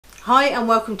Hi and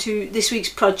welcome to this week's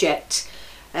project.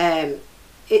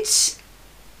 It's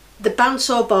the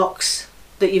Bandsaw box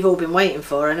that you've all been waiting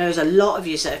for. I know there's a lot of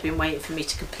you that have been waiting for me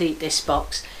to complete this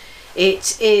box.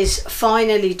 It is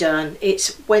finally done.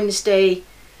 It's Wednesday,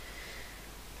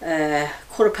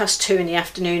 2:15 in the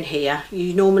afternoon here.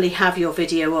 You normally have your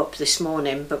video up this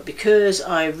morning, but because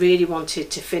I really wanted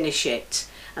to finish it,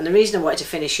 and the reason I wanted to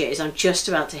finish it is I'm just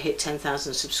about to hit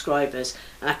 10,000 subscribers,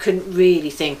 and I couldn't really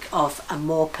think of a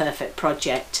more perfect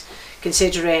project,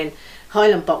 considering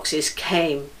Highlandboxes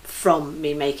came from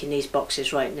me making these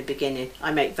boxes right in the beginning.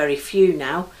 I make very few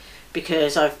now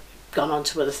because I've gone on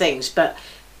to other things, but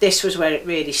this was where it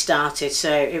really started,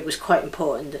 so it was quite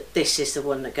important that this is the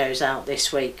one that goes out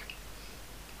this week.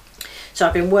 So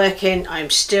I've been working, I've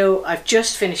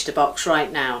just finished the box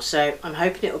right now, so I'm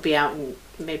hoping it will be out in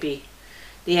maybe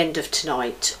the end of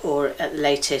tonight or at the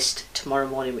latest tomorrow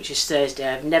morning, which is Thursday.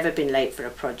 I've never been late for a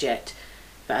project,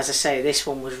 but as I say, this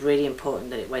one was really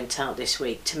important that it went out this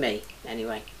week, to me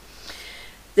anyway.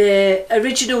 The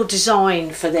original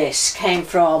design for this came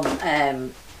from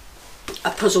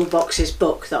a Puzzle Boxes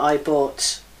book that I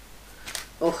bought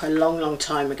a long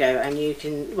time ago, and you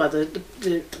can, well,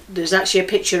 there's actually a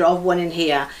picture of one in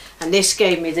here, and this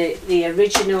gave me the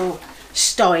original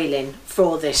styling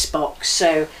for this box.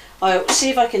 So I'll see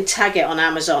if I can tag it on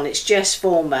Amazon. It's Jess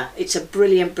Former. It's a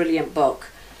brilliant book.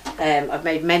 I've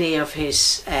made many of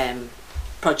his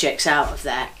projects out of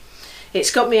there.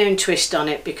 It's got my own twist on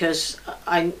it because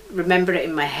I remember it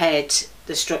in my head,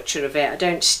 the structure of it. I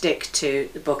don't stick to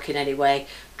the book in any way.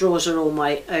 Drawers are all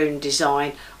my own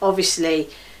design.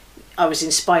 Obviously I was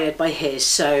inspired by his,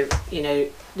 so you know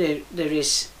there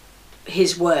is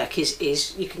his work is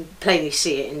you can plainly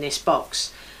see it in this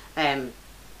box.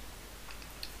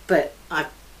 But I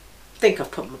think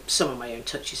I've put some of my own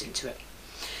touches into it.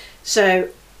 So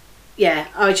yeah,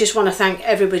 I just want to thank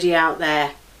everybody out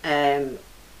there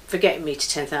for getting me to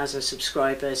 10,000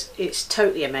 subscribers. It's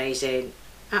totally amazing,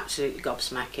 absolutely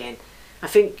gobsmacking. I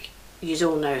think you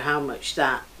all know how much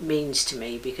that means to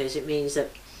me, because it means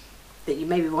that you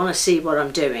maybe want to see what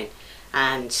I'm doing,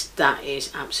 and that is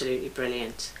absolutely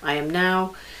brilliant. I am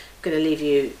now going to leave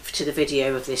you to the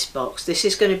video of this box. This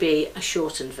is going to be a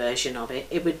shortened version of it.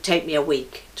 It would take me a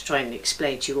week to try and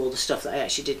explain to you all the stuff that I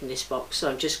actually did in this box, so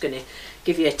I'm just going to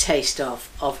give you a taste of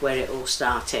where it all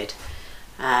started.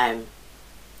 I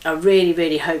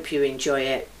really hope you enjoy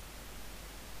it.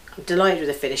 I'm delighted with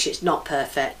the finish. It's not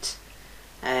perfect.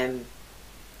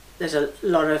 There's a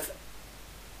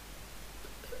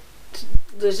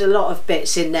lot of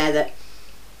bits in there that,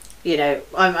 you know,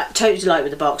 I'm totally delighted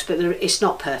with the box, but it's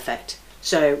not perfect.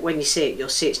 So when you see it, you'll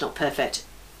see it's not perfect,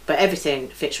 but everything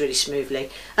fits really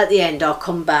smoothly. At the end, I'll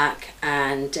come back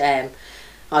and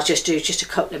I'll just do a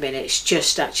couple of minutes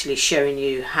just actually showing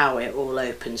you how it all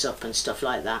opens up and stuff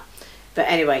like that. But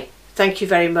anyway, thank you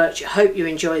very much. I hope you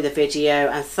enjoy the video,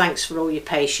 and thanks for all your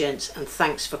patience, and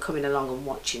thanks for coming along and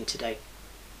watching today.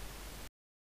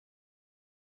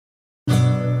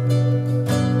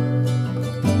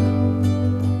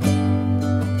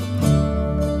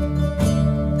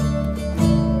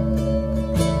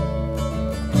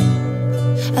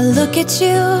 I look at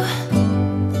you,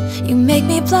 you make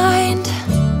me blind.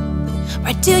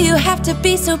 Why do you have to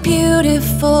be so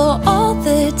beautiful all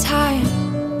the time?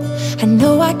 I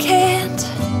know I can't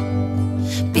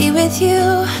be with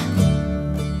you.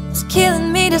 It's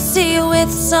killing me to see you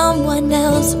with someone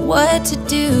else. What to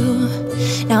do?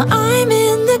 Now I'm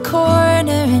in the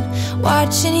corner and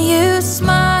watching you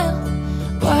smile,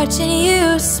 watching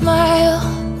you smile.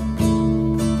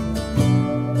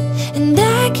 And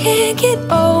I can't get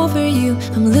over you,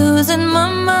 I'm losing my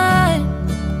mind.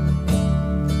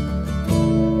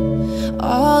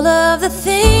 All of the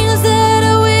things that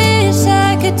I wish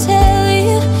I could tell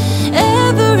you,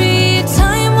 every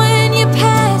time when you're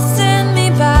passing me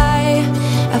by,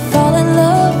 I fall in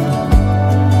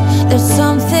love. There's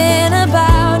something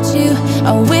about you,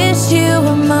 I wish you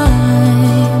were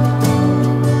mine.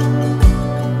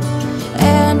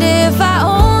 And if I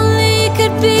only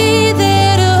could be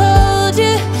there to hold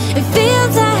you, it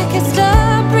feels like I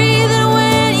stop breathing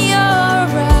when you're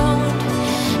around.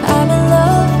 I'm in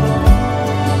love.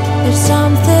 There's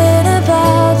something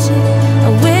about you, I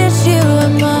wish you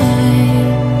were mine.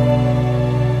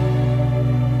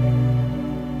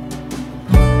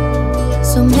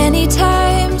 So many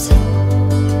times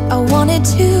I wanted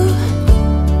to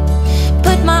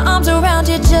put my arms around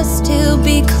you just to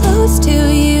be close to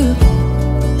you.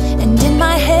 And in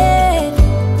my head,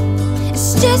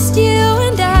 it's just you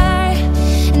and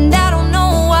I don't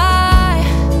know why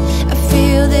I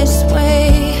feel this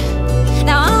way.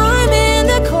 Now I'm in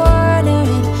the corner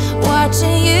and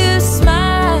watching you you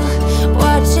smile,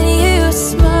 watching you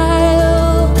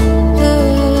smile.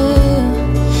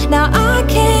 Now I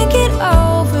can't get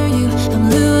over you, I'm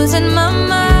losing my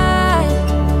mind.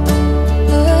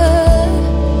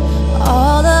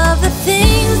 All of the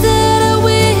things that I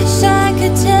wish I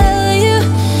could tell you,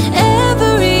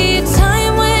 every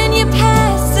time when you're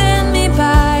passing me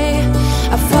by,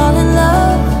 I fall in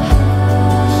love.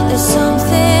 There's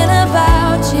something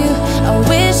about you, I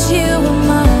wish you were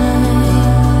mine.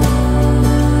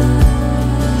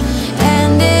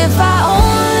 And if I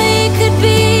only could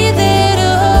be there to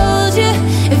hold you,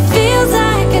 it feels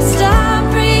like I stop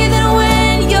breathing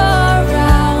when you're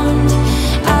around.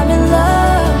 I'm in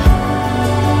love,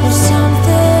 there's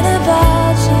something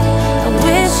about you, I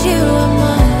wish you were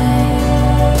mine.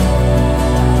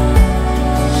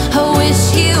 I wish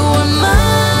you were mine,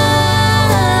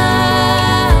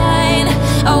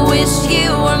 I wish you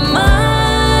were mine.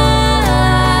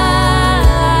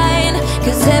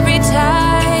 'Cause every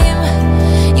time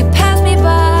you pass me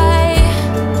by,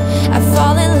 I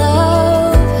fall in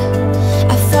love,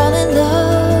 I fall in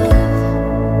love.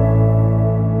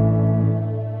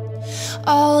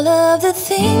 All of the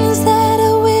things that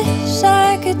I wish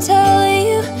I could tell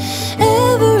you,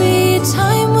 every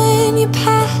time when you're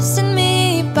passing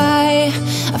me by,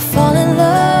 I fall in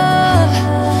love.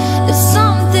 There's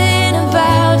something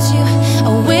about you,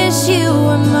 I wish you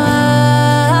were mine.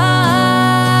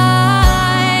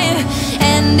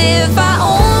 And if I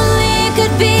only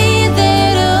could be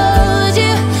there to hold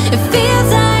you, it feels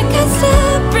like I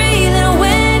stop breathing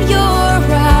when you're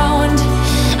around.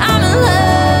 I'm in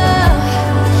love,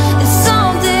 there's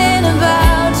something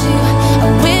about you, I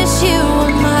wish you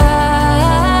were mine.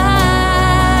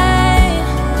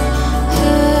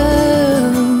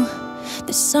 Ooh,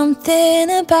 there's something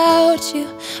about you,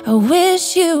 I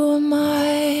wish you were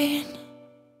mine.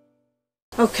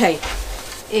 Okay,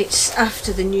 it's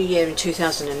after the new year in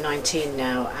 2019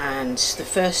 now, and the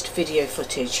first video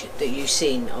footage that you've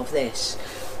seen of this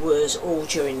was all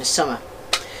during the summer.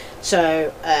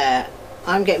 So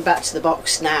I'm getting back to the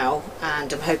box now,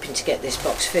 and I'm hoping to get this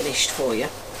box finished for you.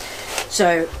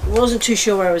 So wasn't too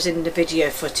sure where I was in the video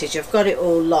footage. I've got it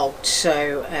all logged,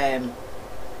 so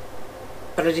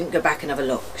but I didn't go back and have a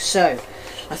look, so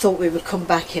I thought we would come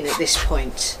back in at this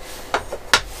point.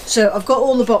 So I've got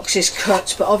all the boxes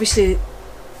cut, but obviously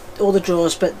all the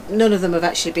drawers, but none of them have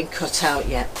actually been cut out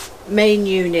yet. Main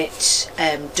unit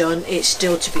done, it's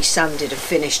still to be sanded and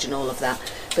finished and all of that,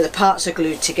 but the parts are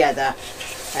glued together,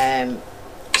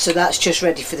 so that's just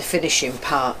ready for the finishing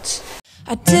part.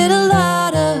 I did a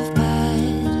lot of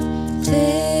bad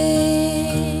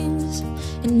things,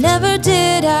 and never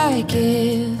did I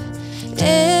give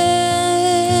in.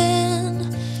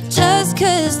 Just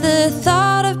 'cause the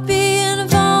thought of being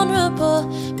vulnerable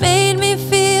made me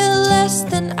feel less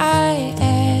than I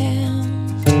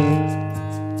am.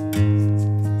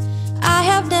 I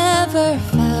have never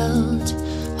felt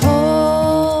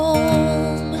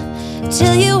home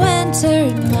till you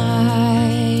entered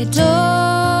my door.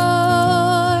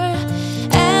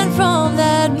 And from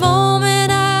that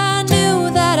moment I knew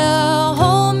that a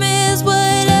home is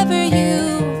whatever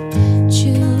you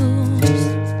choose.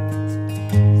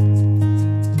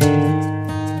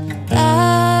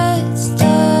 That's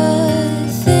the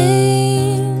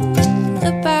thing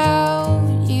about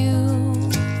you.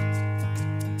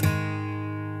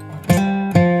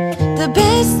 The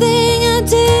best thing I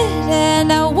did,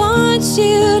 and I want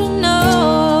you to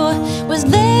know, was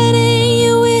letting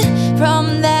you in.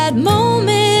 From that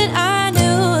moment I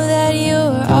knew that you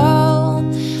were all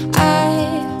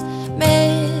I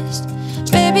missed.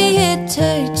 Baby, it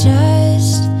took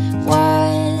just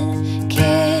one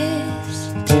kiss.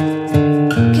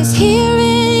 'Cause here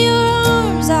in your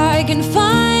arms I can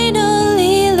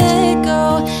finally let go.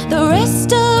 The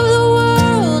rest of the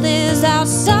world is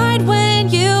outside when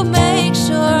you make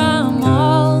sure I'm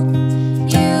all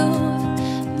you've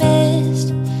missed.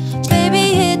 Baby,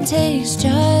 it takes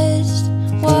just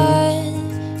one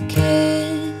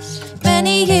kiss.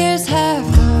 Many years have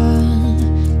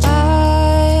gone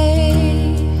by,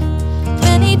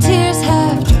 many tears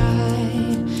have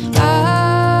dried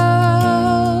out.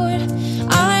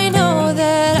 I know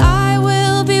that I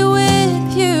will be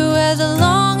with you as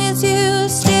long as you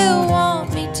still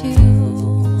want me to.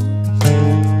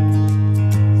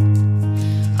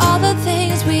 All the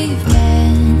things we've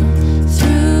been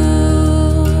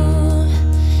through,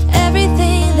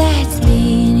 everything that's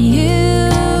been you,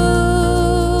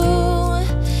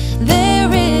 there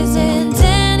isn't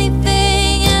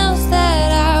anything else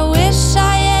that I wish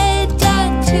I had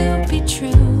done to be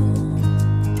true.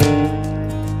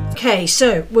 Okay,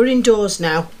 so we're indoors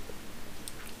now.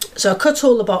 So I cut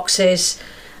all the boxes,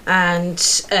 and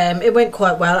it went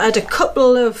quite well. I had a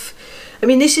couple of, I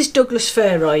mean, this is Douglas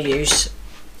fir I use.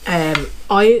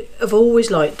 I have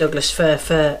always liked Douglas fir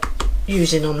for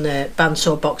using on the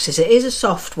Bandsaw boxes. It is a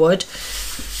soft wood,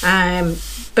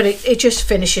 but it just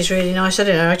finishes really nice. I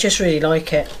don't know, I just really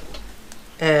like it.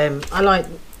 I like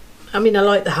some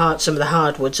of the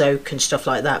hardwoods, oak and stuff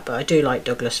like that, but I do like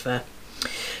Douglas fir.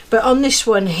 But on this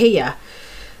one here,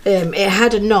 it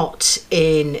had a knot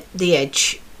in the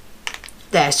edge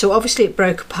there, so obviously it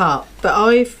broke apart, but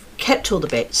I've kept all the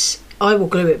bits. I will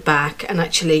glue it back, and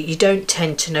actually you don't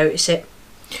tend to notice it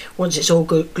once it's all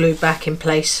glued back in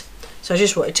place. So I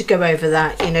just wanted to go over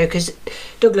that, you know, because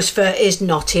Douglas fir is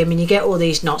knotty. I mean, you get all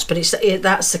these knots, but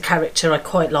that's the character I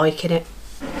quite like in it.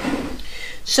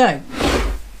 So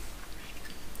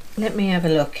let me have a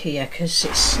look here, because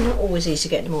it's not always easy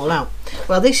getting them all out.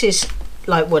 Well, this is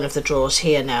like one of the drawers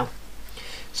here now.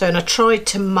 So, and I tried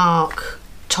to mark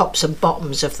tops and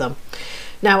bottoms of them.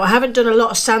 Now, I haven't done a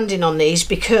lot of sanding on these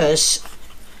because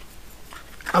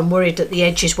I'm worried that the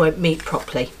edges won't meet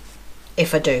properly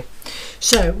if I do.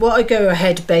 So what I go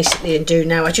ahead basically and do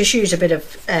now, I just use a bit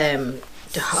of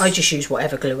I just use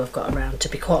whatever glue I've got around, to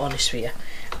be quite honest with you.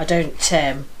 I don't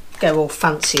go all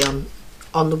fancy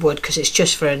on the wood, because it's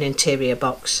just for an interior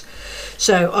box.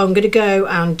 So I'm going to go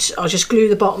and I'll just glue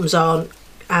the bottoms on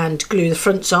and glue the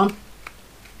fronts on.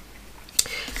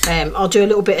 I'll do a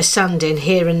little bit of sanding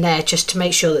here and there just to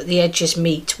make sure that the edges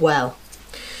meet well.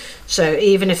 So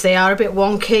even if they are a bit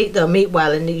wonky, they'll meet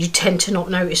well, and you tend to not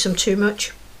notice them too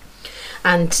much.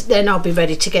 And then I'll be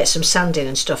ready to get some sanding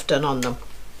and stuff done on them.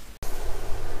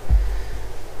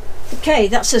 Okay,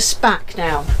 that's us back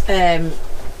now.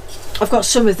 I've got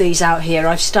some of these out here.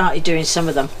 I've started doing some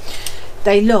of them.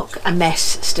 They look a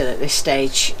mess still at this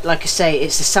stage. Like I say,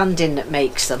 it's the sanding that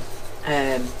makes them.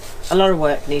 A lot of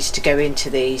work needs to go into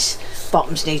these.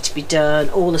 Bottoms need to be done,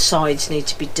 all the sides need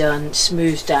to be done,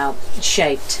 smoothed out,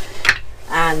 shaped,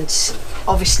 and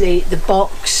obviously the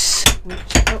box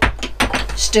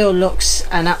still looks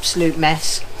an absolute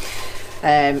mess.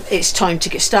 It's time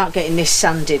to start getting this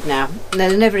sanded now.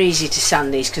 They're never easy to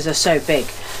sand these because they're so big,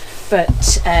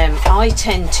 but I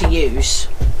tend to use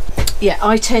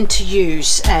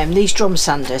these drum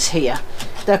sanders here.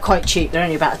 They're quite cheap, they're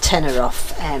only about a tenner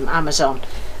off Amazon.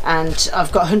 And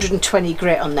I've got 120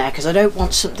 grit on there because I don't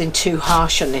want something too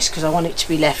harsh on this, because I want it to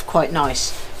be left quite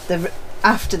nice.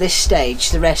 After this stage,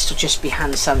 the rest will just be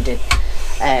hand sanded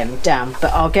down,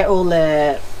 but I'll get all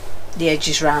the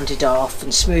edges rounded off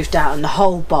and smoothed out, and the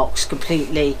whole box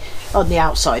completely on the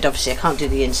outside. Obviously I can't do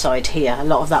the inside here, a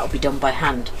lot of that will be done by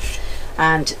hand.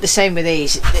 And the same with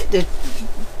these. The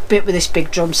bit with this big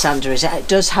drum sander is it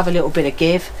does have a little bit of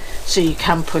give, so you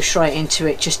can push right into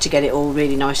it just to get it all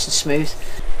really nice and smooth.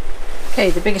 Okay,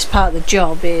 the biggest part of the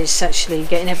job is actually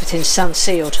getting everything sand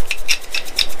sealed.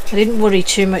 I didn't worry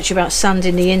too much about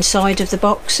sanding the inside of the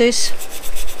boxes.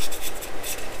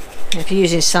 If you're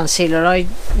using sand sealer, I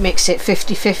mix it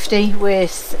 50-50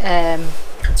 with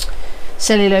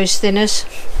cellulose thinners.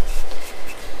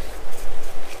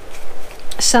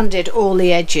 Sanded all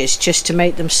the edges just to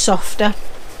make them softer.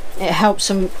 It helps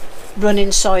them run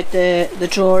inside the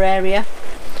drawer area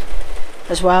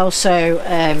as well, so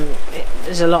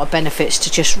there's a lot of benefits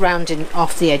to just rounding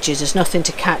off the edges. There's nothing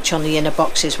to catch on the inner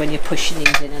boxes when you're pushing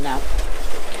these in and out.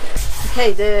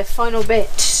 Okay, the final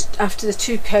bit after the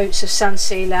 2 coats of sand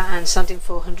sealer and sanding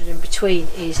 400 in between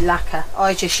is lacquer.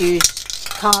 I just use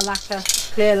car lacquer,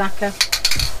 clear lacquer.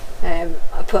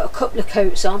 I put a couple of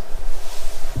coats on.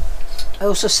 I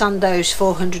also sand those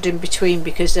 400 in between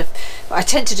because I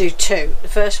tend to do 2. The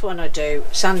first one I do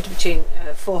sand between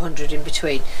 400 in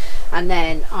between, and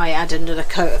then I add another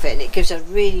coat of it, and it gives a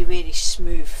really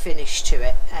smooth finish to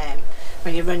it.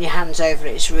 When you run your hands over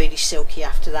it, it's really silky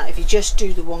after that. If you just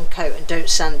do the 1 coat and don't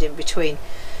sand in between,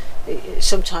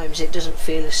 sometimes it doesn't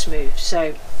feel as smooth.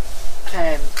 So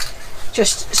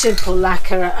just simple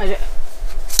lacquer.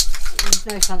 There's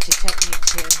no fancy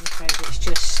techniques here, I'm afraid. It's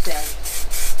just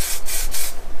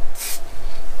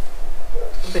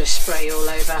a bit of spray all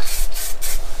over,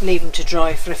 leave them to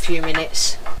dry for a few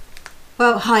minutes.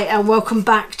 Well, hi and welcome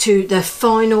back to the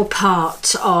final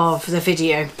part of the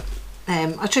video.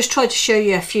 I just tried to show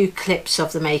you a few clips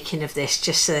of the making of this,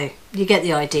 just so you get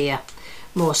the idea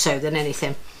more so than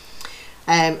anything.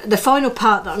 The final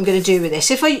part that I'm going to do with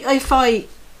this, if I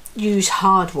use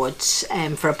hardwoods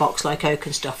for a box like oak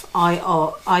and stuff, I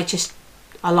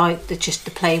like just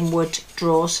the plain wood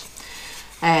drawers.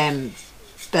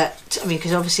 But I mean,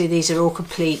 because obviously these are all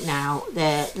complete now,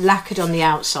 they're lacquered on the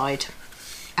outside,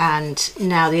 and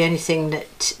now the only thing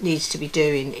that needs to be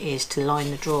doing is to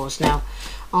line the drawers. Now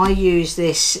I use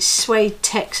this suede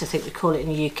tex, I think we call it in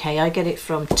the UK. I get it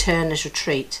from Turner's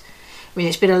Retreat. I mean,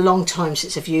 it's been a long time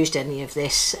since I've used any of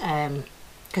this,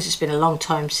 because it's been a long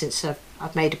time since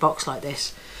I've made a box like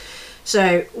this.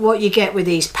 So what you get with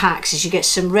these packs is you get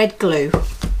some red glue,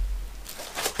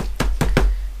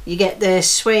 you get the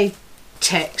suede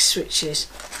tex, which is,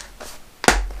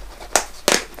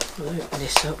 I'll open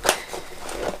this up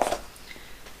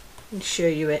and show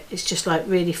you it. It's just like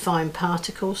really fine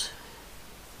particles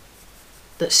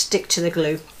that stick to the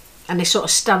glue, and they sort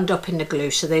of stand up in the glue,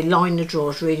 so they line the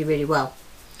drawers really, really well.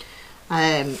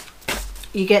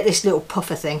 You get this little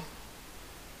puffer thing,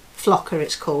 flocker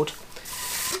it's called.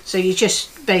 So you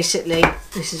just basically,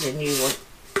 this is a new one,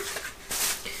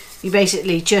 you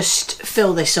basically just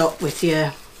fill this up with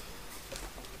your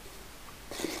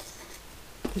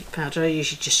powder. I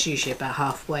usually about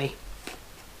halfway.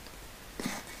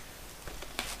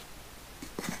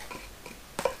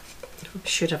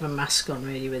 Should have a mask on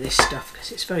really with this stuff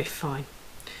because it's very fine.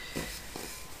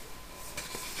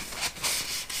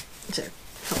 So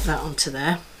pop that onto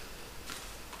there.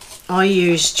 I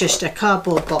use just a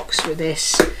cardboard box with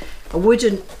this. I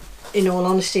wouldn't, in all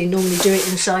honesty, normally do it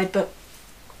inside, but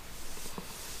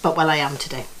well, I am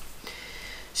today.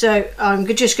 So I'm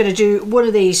just going to do one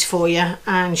of these for you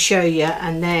and show you,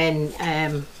 and then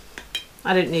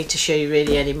I don't need to show you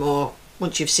really anymore.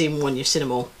 Once you've seen one, you've seen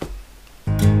them all.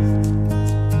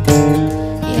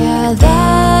 Yeah,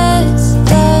 that's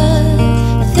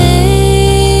the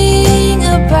thing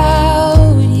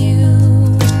about you.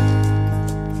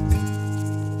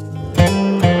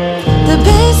 The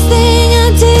best thing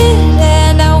I did,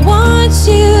 and I want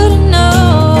you to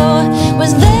know,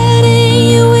 was letting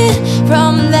you in.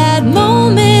 From that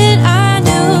moment I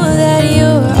knew that you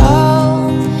were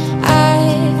all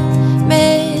I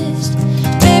missed.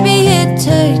 Baby, it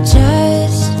took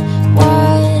just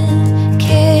one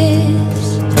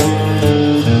kiss,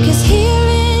 'cause here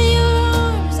in your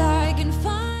arms I can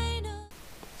find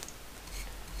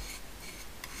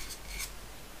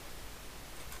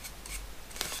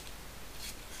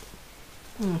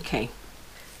Okay.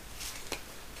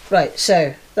 Right,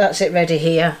 so that's it ready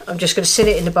here. I'm just going to sit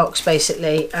it in the box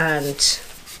basically, and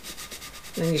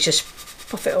then you just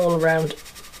puff it all around.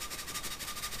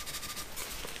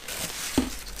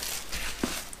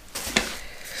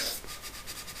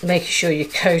 Making sure you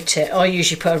coat it. I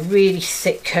usually put a really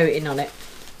thick coating on it.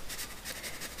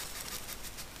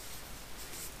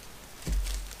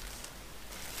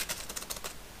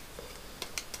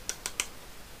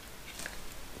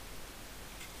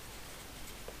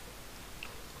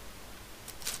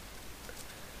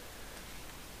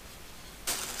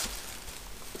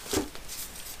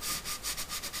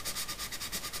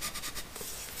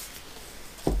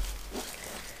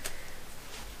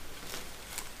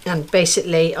 And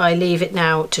basically I leave it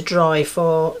now to dry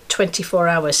for 24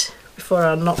 hours before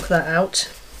I knock that out.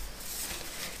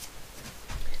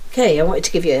 Okay, I wanted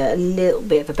to give you a little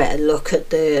bit of a better look at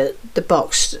the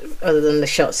box other than the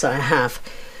shots that I have.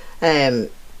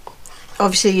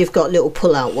 Obviously you've got little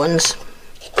pull out ones,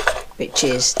 which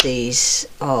is these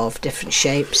of different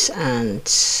shapes, and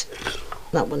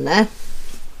that one there.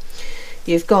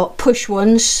 You've got push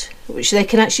ones, which they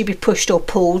can actually be pushed or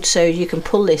pulled, so you can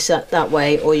pull this that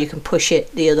way or you can push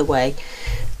it the other way,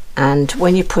 and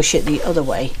when you push it the other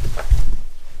way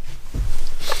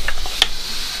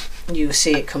you'll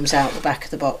see it comes out the back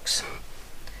of the box.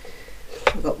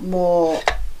 We've got more,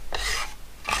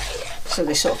 so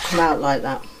they sort of come out like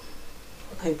that.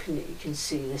 I'm hoping that you can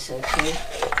see this okay.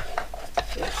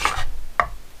 Yeah.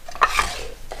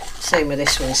 Same with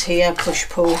this one's here, push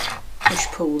pull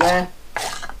there.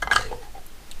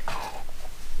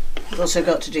 We've also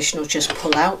got traditional just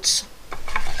pull outs.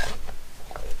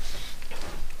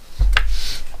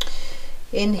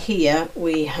 In here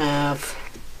we have,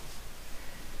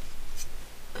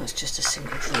 that's just a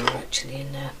single drawer actually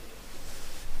in there.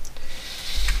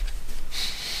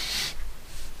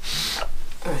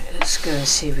 Right, let's go and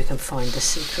see if we can find the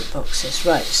secret boxes.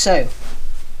 Right, so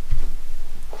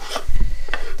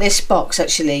this box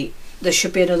actually, there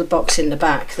should be another box in the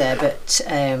back there, but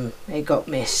it got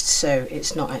missed, so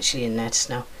it's not actually in there just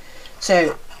now.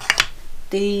 So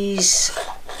these,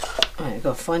 right, I've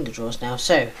got to find the drawers now.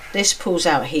 So this pulls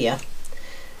out here.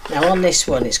 Now on this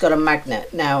one it's got a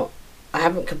magnet. Now I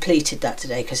haven't completed that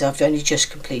today because I've only just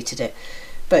completed it,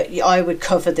 but I would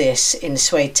cover this in the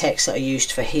suede text that I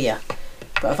used for here.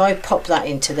 But if I pop that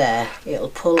into there, it'll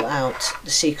pull out the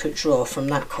secret drawer from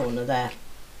that corner there,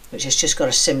 which has just got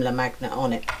a similar magnet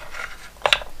on it.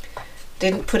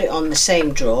 Didn't put it on the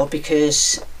same drawer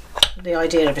because the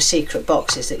idea of a secret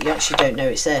box is that you actually don't know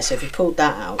it's there. So if you pulled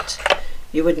that out,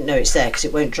 you wouldn't know it's there because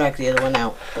it won't drag the other one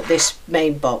out, but this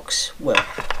main box will.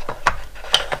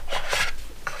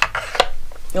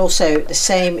 Also the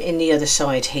same in the other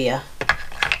side here.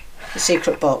 The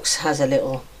secret box has a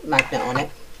little magnet on it.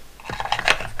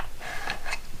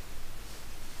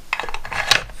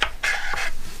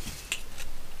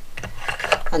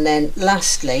 And then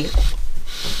lastly,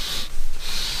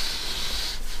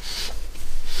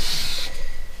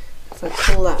 if I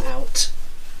pull that out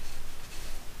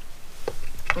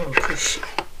and push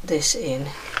this in,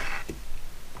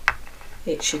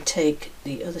 it should take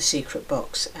the other secret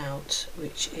box out,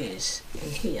 which is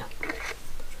in here.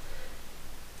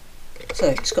 So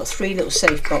it's got 3 little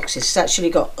safe boxes. It's actually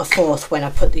got a 4th when I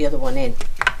put the other one in.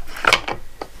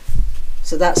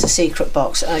 So that's a secret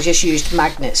box, and I just used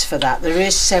magnets for that. There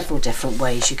is several different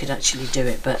ways you could actually do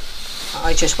it, but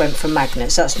I just went for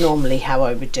magnets. That's normally how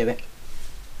I would do it.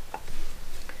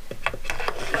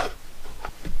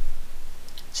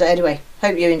 So anyway,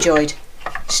 hope you enjoyed.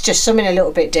 It's just something a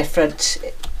little bit different.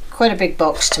 Quite a big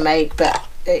box to make, but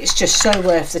it's just so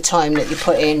worth the time that you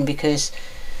put in because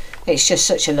it's just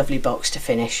such a lovely box to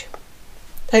finish.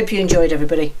 Hope you enjoyed,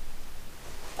 everybody.